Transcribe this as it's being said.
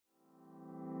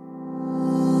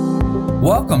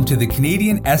Welcome to the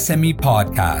Canadian SME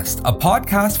Podcast, a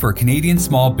podcast for Canadian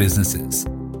small businesses.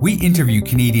 We interview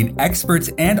Canadian experts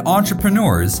and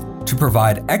entrepreneurs to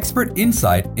provide expert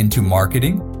insight into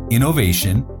marketing,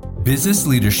 innovation, business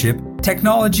leadership,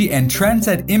 technology, and trends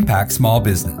that impact small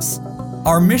business.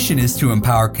 Our mission is to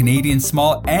empower Canadian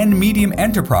small and medium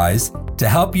enterprise to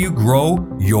help you grow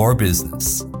your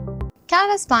business.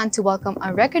 Canada's plan to welcome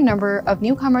a record number of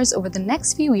newcomers over the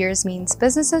next few years means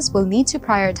businesses will need to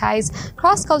prioritize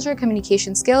cross-cultural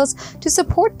communication skills to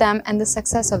support them and the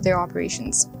success of their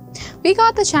operations. We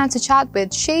got the chance to chat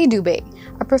with Shay Dubé,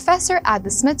 a professor at the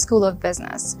Smith School of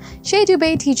Business. Shay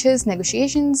Dubé teaches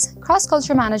negotiations,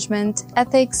 cross-cultural management,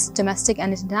 ethics, domestic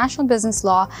and international business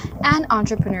law, and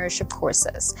entrepreneurship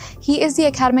courses. He is the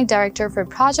academic director for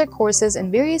project courses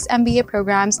in various MBA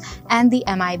programs and the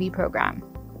MIB program.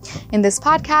 In this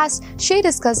podcast, Shay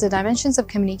discussed the dimensions of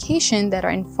communication that are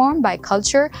informed by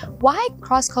culture, why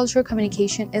cross-cultural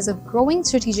communication is of growing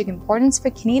strategic importance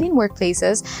for Canadian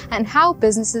workplaces, and how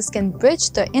businesses can bridge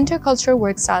the intercultural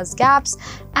work styles gaps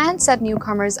and set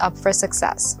newcomers up for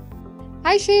success.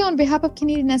 Hi Shay, on behalf of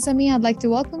Canadian SME, I'd like to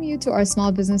welcome you to our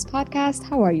Small Business Podcast.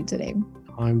 How are you today?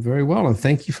 I'm very well, and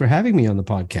thank you for having me on the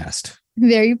podcast.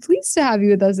 Very pleased to have you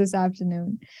with us this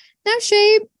afternoon. Now,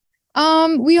 Shay,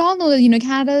 we all know that,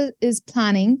 Canada is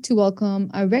planning to welcome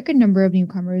a record number of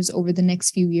newcomers over the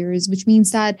next few years, which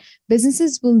means that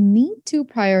businesses will need to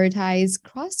prioritize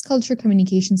cross-cultural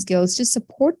communication skills to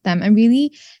support them and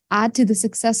really add to the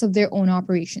success of their own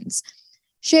operations.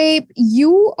 Shay,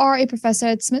 you are a professor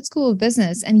at Smith School of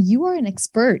Business, and you are an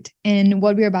expert in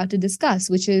what we're about to discuss,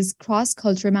 which is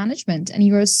cross-cultural management, and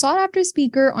you're a sought-after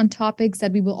speaker on topics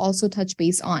that we will also touch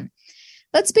base on.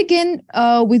 Let's begin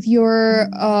with your,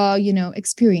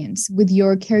 experience with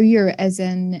your career as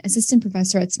an assistant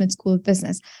professor at Smith School of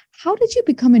Business. How did you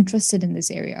become interested in this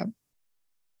area?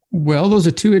 Well, those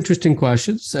are two interesting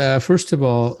questions. First of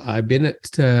all, I've been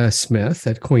at Smith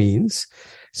at Queen's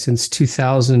since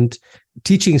 2000,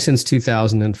 teaching since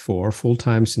 2004,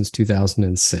 full-time since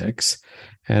 2006.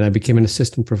 And I became an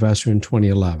assistant professor in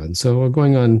 2011. So we're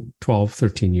going on 12,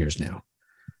 13 years now.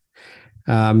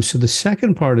 So the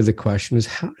second part of the question is,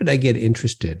 how did I get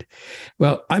interested?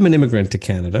 Well, I'm an immigrant to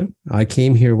Canada. I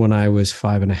came here when I was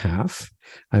 5.5.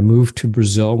 I moved to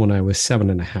Brazil when I was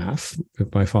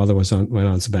 7.5. My father went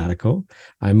on sabbatical.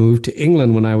 I moved to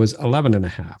England when I was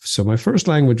 11.5. So my first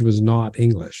language was not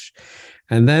English.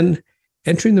 And then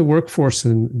entering the workforce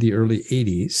in the early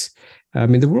 80s,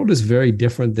 the world is very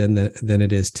different than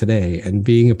it is today. And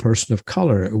being a person of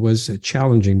color, it was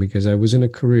challenging because I was in a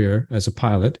career as a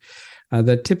pilot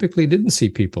that typically didn't see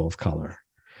people of color,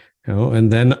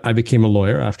 and then I became a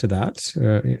lawyer after that,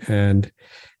 and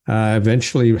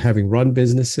eventually having run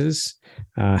businesses,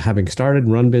 having started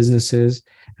and run businesses,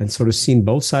 and sort of seen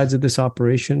both sides of this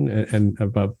operation,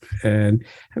 and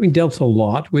having dealt a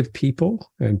lot with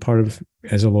people, and part of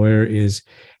as a lawyer is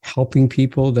helping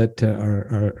people that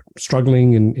are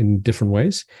struggling in different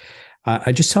ways.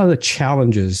 I just saw the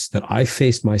challenges that I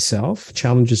faced myself,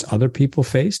 challenges other people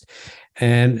faced,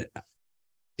 and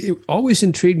it always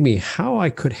intrigued me how I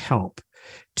could help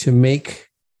to make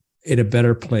it a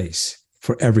better place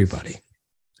for everybody.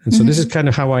 And so this is kind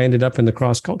of how I ended up in the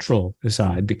cross-cultural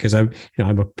side, because I'm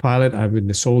a pilot, I've been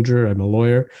a soldier, I'm a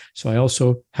lawyer. So I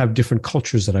also have different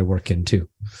cultures that I work in too.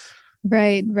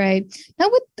 Right. Now,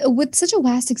 with such a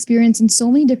vast experience in so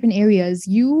many different areas,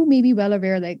 you may be well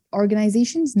aware that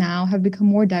organizations now have become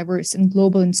more diverse and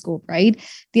global in scope, right?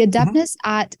 The adeptness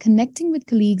at connecting with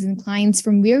colleagues and clients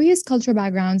from various cultural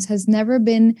backgrounds has never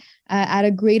been at a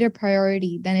greater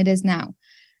priority than it is now.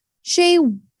 Shay,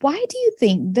 why do you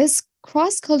think this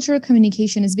cross-cultural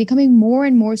communication is becoming more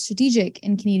and more strategic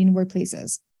in Canadian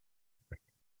workplaces?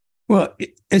 Well,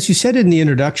 as you said in the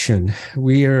introduction,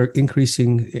 we are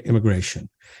increasing immigration.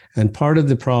 And part of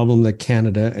the problem that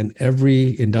Canada and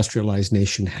every industrialized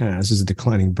nation has is a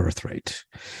declining birth rate.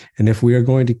 And if we are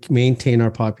going to maintain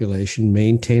our population,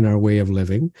 maintain our way of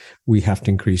living, we have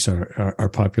to increase our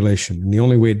population. And the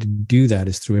only way to do that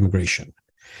is through immigration.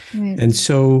 Right. And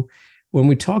so when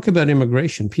we talk about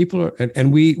immigration, people are,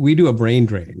 and we do a brain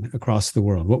drain across the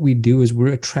world. What we do is we're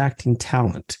attracting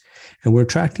talent, and we're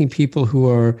attracting people who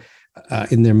are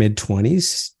in their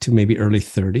mid-20s to maybe early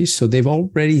 30s. So they've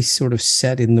already sort of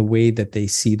set in the way that they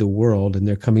see the world, and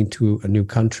they're coming to a new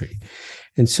country.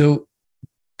 And so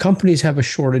companies have a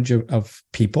shortage of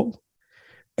people,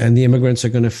 and the immigrants are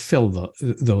going to fill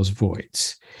those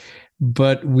voids.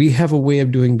 But we have a way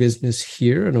of doing business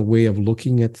here and a way of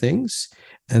looking at things,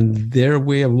 and their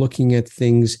way of looking at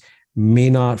things may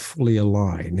not fully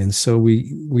align. And so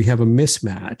we have a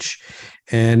mismatch.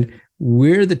 And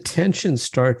Where the tensions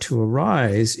start to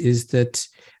arise is that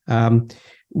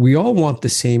we all want the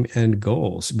same end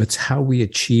goals, but it's how we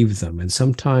achieve them. And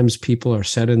sometimes people are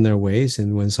set in their ways.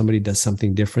 And when somebody does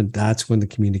something different, that's when the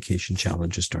communication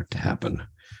challenges start to happen.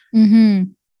 Mm-hmm.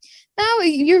 Now,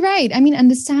 you're right. I mean,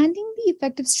 understanding the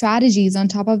effective strategies on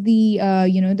top of the,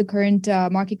 the current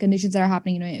market conditions that are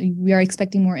happening, we are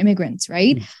expecting more immigrants,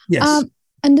 right? Yes.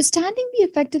 Understanding the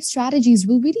effective strategies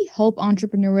will really help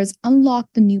entrepreneurs unlock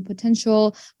the new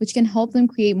potential, which can help them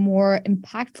create more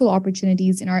impactful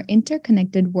opportunities in our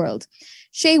interconnected world.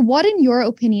 Shay, what, in your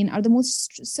opinion, are the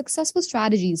most successful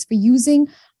strategies for using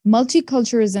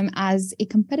multiculturalism as a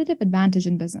competitive advantage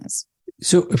in business?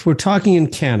 So if we're talking in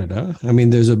Canada, I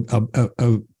mean, there's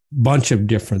a bunch of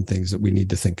different things that we need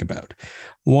to think about.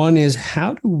 One is,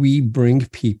 how do we bring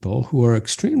people who are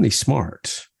extremely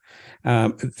smart?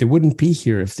 They wouldn't be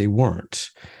here if they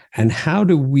weren't. And how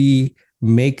do we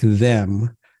make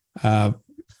them,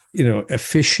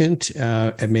 efficient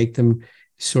and make them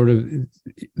sort of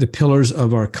the pillars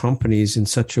of our companies in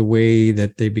such a way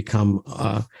that they become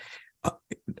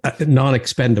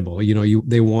non-expendable?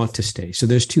 They want to stay. So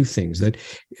there's two things. That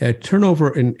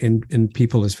turnover in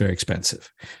people is very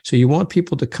expensive. So you want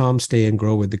people to come, stay, and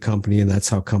grow with the company, and that's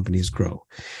how companies grow.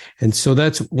 And so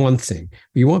that's one thing.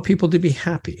 You want people to be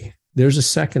happy. There's a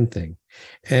second thing.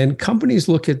 And companies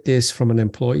look at this from an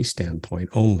employee standpoint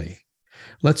only.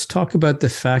 Let's talk about the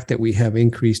fact that we have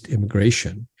increased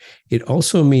immigration. It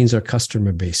also means our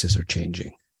customer bases are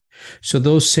changing. So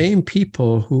those same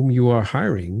people whom you are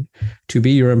hiring to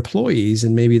be your employees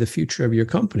and maybe the future of your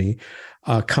company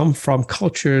come from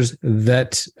cultures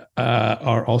that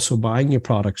are also buying your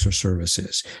products or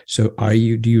services. So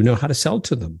do you know how to sell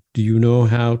to them? Do you know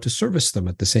how to service them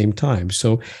at the same time?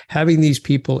 So having these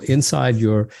people inside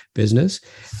your business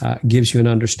gives you an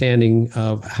understanding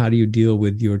of how do you deal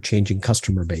with your changing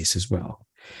customer base as well.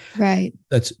 Right.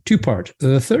 That's two parts.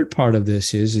 The third part of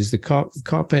this is the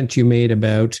comment you made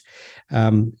about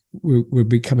we're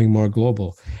becoming more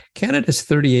global. Canada's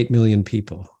 38 million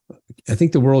people. I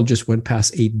think the world just went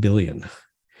past 8 billion,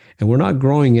 and we're not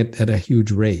growing it at a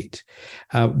huge rate.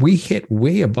 We punch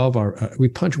way above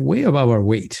our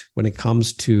weight when it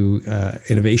comes to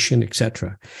innovation, et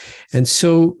cetera. And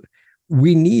so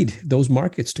we need those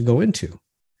markets to go into.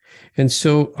 And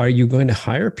so are you going to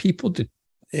hire people to,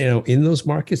 in those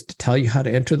markets to tell you how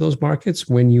to enter those markets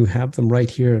when you have them right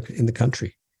here in the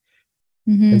country?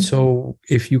 Mm-hmm. And so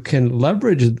if you can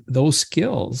leverage those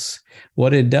skills,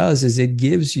 what it does is it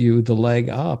gives you the leg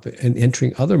up in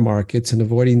entering other markets and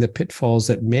avoiding the pitfalls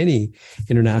that many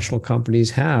international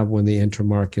companies have when they enter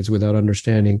markets without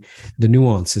understanding the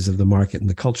nuances of the market and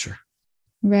the culture.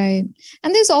 Right.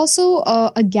 And there's also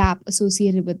a gap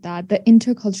associated with that, the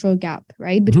intercultural gap,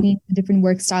 right, between the different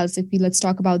work styles. Let's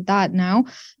talk about that now.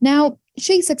 Now,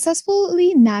 Shay,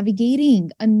 successfully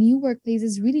navigating a new workplace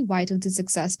is really vital to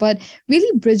success, but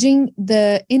really bridging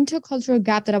the intercultural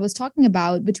gap that I was talking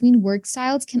about between work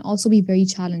styles can also be very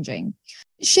challenging.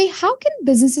 Shay, how can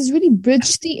businesses really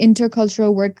bridge the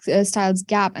intercultural work styles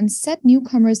gap and set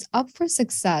newcomers up for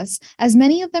success, as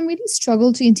many of them really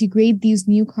struggle to integrate these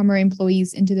newcomer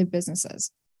employees into their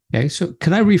businesses? Okay, so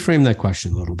can I reframe that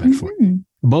question a little bit for you?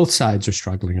 Both sides are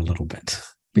struggling a little bit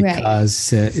because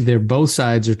they're both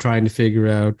sides are trying to figure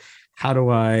out, how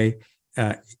do I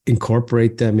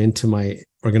incorporate them into my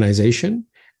organization?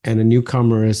 And a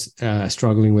newcomer is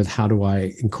struggling with, how do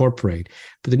I incorporate?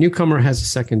 But the newcomer has a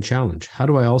second challenge. How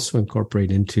do I also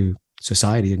incorporate into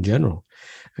society in general?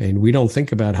 And we don't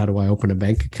think about, how do I open a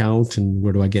bank account and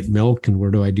where do I get milk and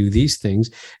where do I do these things?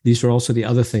 These are also the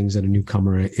other things that a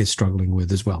newcomer is struggling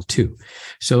with as well, too.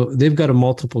 So they've got a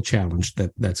multiple challenge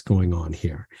that's going on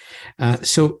here.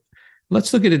 So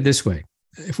let's look at it this way.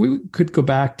 If we could go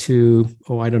back to,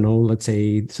 let's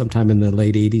say sometime in the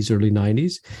late 80s, early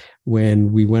 90s,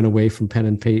 when we went away from pen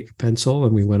and pencil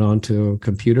and we went on to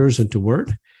computers and to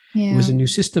Word, It was a new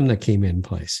system that came in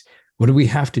place. What do we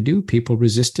have to do? People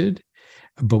resisted,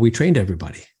 but we trained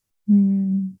everybody.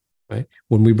 Right?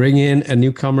 When we bring in a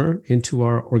newcomer into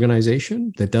our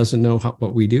organization that doesn't know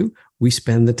what we do, we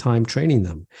spend the time training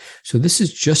them. So this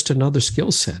is just another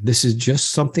skill set. This is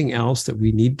just something else that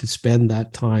we need to spend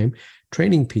that time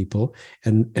training people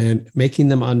and making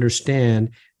them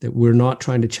understand that we're not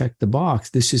trying to check the box.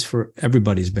 This is for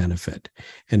everybody's benefit,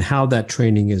 and how that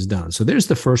training is done. So there's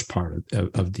the first part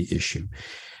of the issue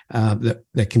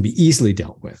that can be easily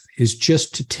dealt with, is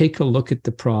just to take a look at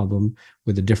the problem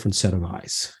with a different set of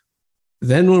eyes.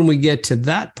 Then when we get to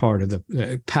that part of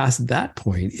past that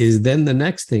point, is then the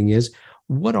next thing is,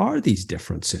 what are these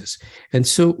differences? And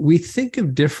so we think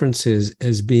of differences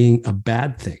as being a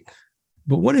bad thing.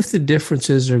 But what if the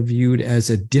differences are viewed as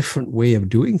a different way of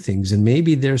doing things? And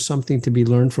maybe there's something to be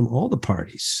learned from all the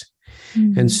parties.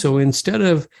 Mm-hmm. And so instead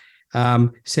of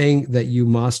saying that you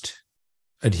must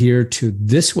adhere to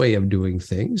this way of doing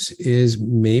things, is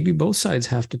maybe both sides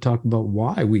have to talk about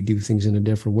why we do things in a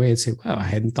different way and say, wow, I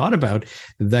hadn't thought about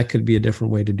that could be a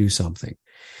different way to do something.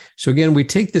 So again, we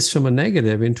take this from a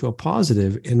negative into a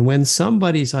positive. And when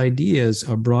somebody's ideas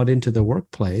are brought into the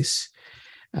workplace,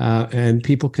 and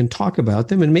people can talk about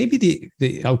them, and maybe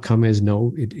the outcome is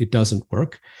no, it doesn't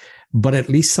work, but at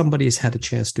least somebody has had a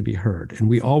chance to be heard. And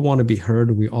we all want to be heard,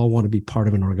 and we all want to be part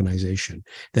of an organization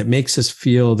that makes us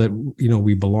feel that,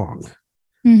 we belong.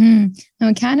 Mm-hmm. No,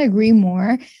 I can't agree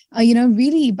more.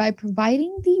 Really, by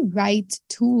providing the right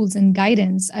tools and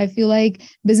guidance, I feel like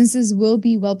businesses will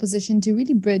be well positioned to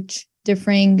really bridge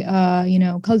differing,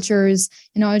 cultures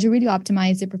in order to really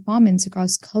optimize their performance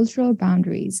across cultural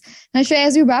boundaries. Now, Shrey,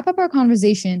 as we wrap up our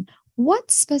conversation,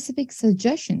 what specific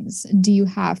suggestions do you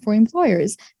have for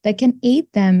employers that can aid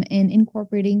them in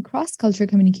incorporating cross-cultural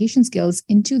communication skills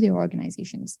into their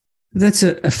organizations? That's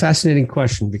a fascinating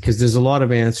question because there's a lot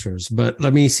of answers, but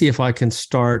let me see if I can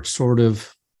start sort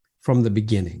of from the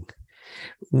beginning.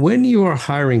 When you are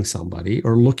hiring somebody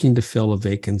or looking to fill a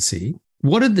vacancy,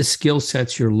 what are the skill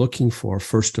sets you're looking for,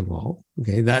 first of all?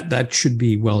 Okay, that should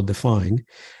be well defined.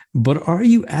 But are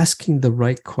you asking the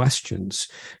right questions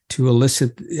to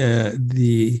elicit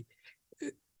the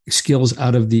skills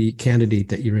out of the candidate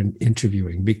that you're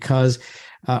interviewing? Because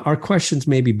our questions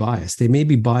may be biased. They may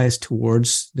be biased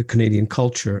towards the Canadian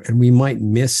culture, and we might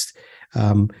miss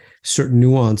certain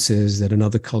nuances that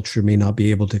another culture may not be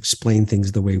able to explain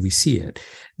things the way we see it.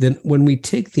 Then when we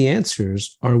take the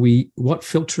answers, what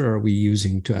filter are we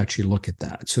using to actually look at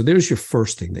that? So there's your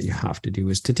first thing that you have to do,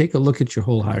 is to take a look at your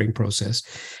whole hiring process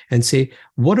and say,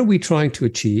 what are we trying to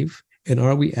achieve? And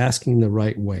are we asking the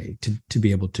right way to be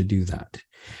able to do that?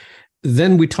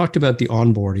 Then we talked about the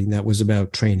onboarding. That was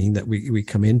about training that we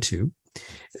come into.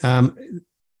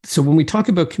 So when we talk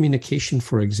about communication,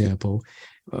 for example,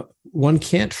 one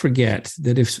can't forget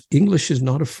that if English is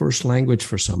not a first language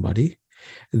for somebody,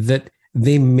 that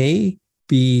they may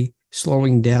be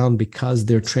slowing down because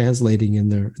they're translating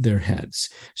in their heads.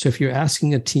 So if you're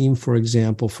asking a team, for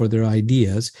example, for their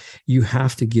ideas, you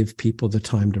have to give people the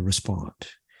time to respond.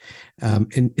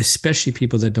 And especially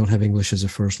people that don't have English as a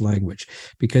first language,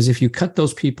 because if you cut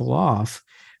those people off,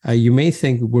 you may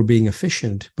think we're being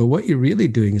efficient, but what you're really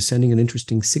doing is sending an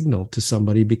interesting signal to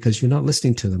somebody because you're not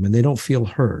listening to them and they don't feel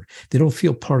heard. They don't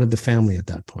feel part of the family at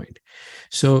that point.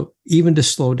 So even to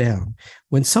slow down,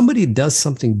 when somebody does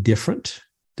something different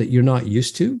that you're not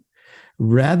used to,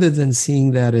 rather than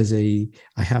seeing that as I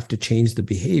have to change the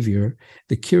behavior,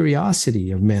 the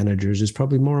curiosity of managers is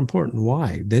probably more important.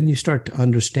 Why? Then you start to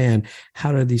understand,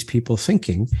 how are these people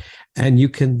thinking? And you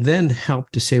can then help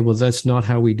to say, well, that's not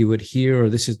how we do it here, or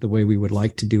this is the way we would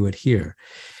like to do it here.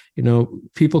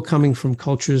 People coming from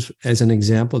cultures, as an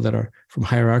example, that are from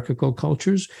hierarchical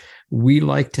cultures, we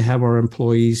like to have our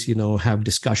employees, have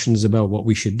discussions about what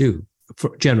we should do.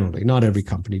 Generally, not every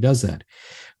company does that.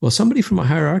 Well, somebody from a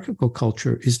hierarchical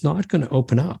culture is not going to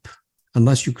open up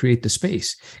unless you create the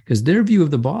space, because their view of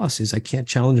the boss is, I can't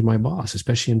challenge my boss,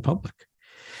 especially in public.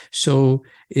 So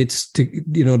it's to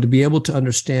be able to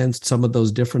understand some of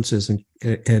those differences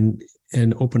and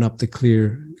open up the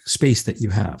clear space that you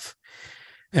have.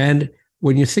 And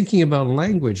when you're thinking about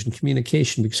language and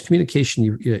communication, because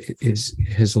communication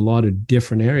has a lot of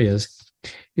different areas,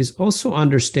 is also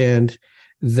understand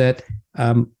that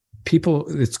people,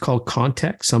 it's called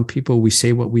context. Some people, we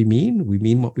say what we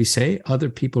mean what we say. Other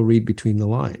people read between the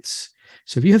lines.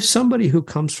 So if you have somebody who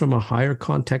comes from a higher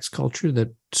context culture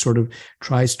that sort of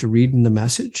tries to read in the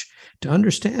message, to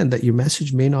understand that your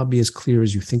message may not be as clear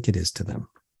as you think it is to them.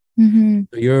 Mm-hmm.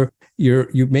 So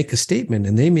you make a statement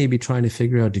and they may be trying to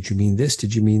figure out, did you mean this?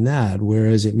 Did you mean that?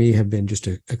 Whereas it may have been just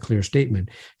a clear statement.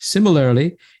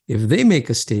 Similarly, if they make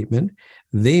a statement,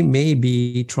 they may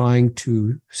be trying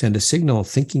to send a signal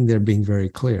thinking they're being very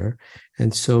clear.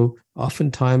 And so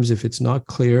oftentimes, if it's not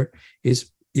clear,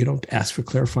 you don't ask for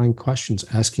clarifying questions,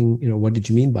 asking, what did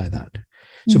you mean by that?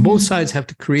 So mm-hmm. both sides have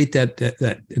to create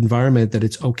that environment that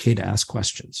it's okay to ask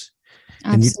questions.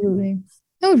 Absolutely.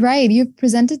 No, right. You've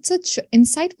presented such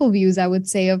insightful views, I would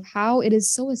say, of how it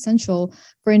is so essential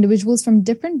for individuals from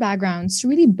different backgrounds to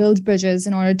really build bridges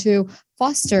in order to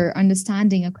foster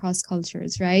understanding across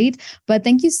cultures, right? But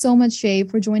thank you so much, Shrey,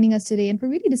 for joining us today and for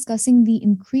really discussing the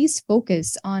increased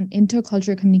focus on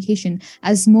intercultural communication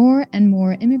as more and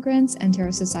more immigrants enter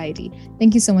our society.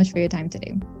 Thank you so much for your time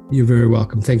today. You're very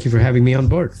welcome. Thank you for having me on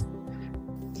board.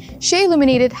 Shay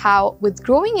illuminated how, with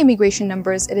growing immigration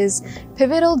numbers, it is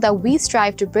pivotal that we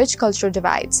strive to bridge cultural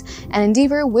divides, an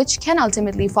endeavor which can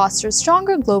ultimately foster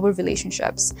stronger global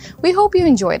relationships. We hope you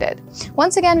enjoyed it.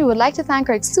 Once again, we would like to thank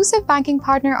our exclusive banking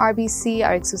partner RBC,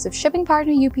 our exclusive shipping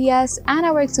partner UPS, and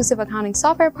our exclusive accounting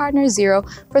software partner Xero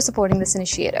for supporting this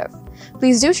initiative.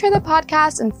 Please do share the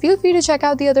podcast and feel free to check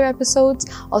out the other episodes.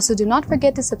 Also, do not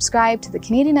forget to subscribe to the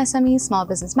Canadian SME Small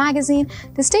Business Magazine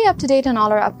to stay up to date on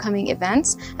all our upcoming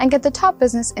events and get the top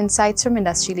business insights from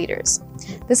industry leaders.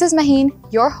 This is Maheen,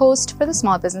 your host for the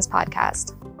Small Business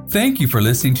Podcast. Thank you for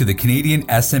listening to the Canadian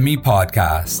SME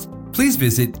Podcast. Please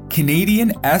visit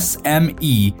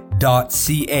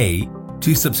canadiansme.ca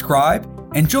to subscribe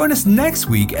and join us next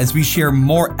week as we share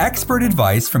more expert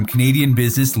advice from Canadian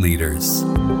business leaders.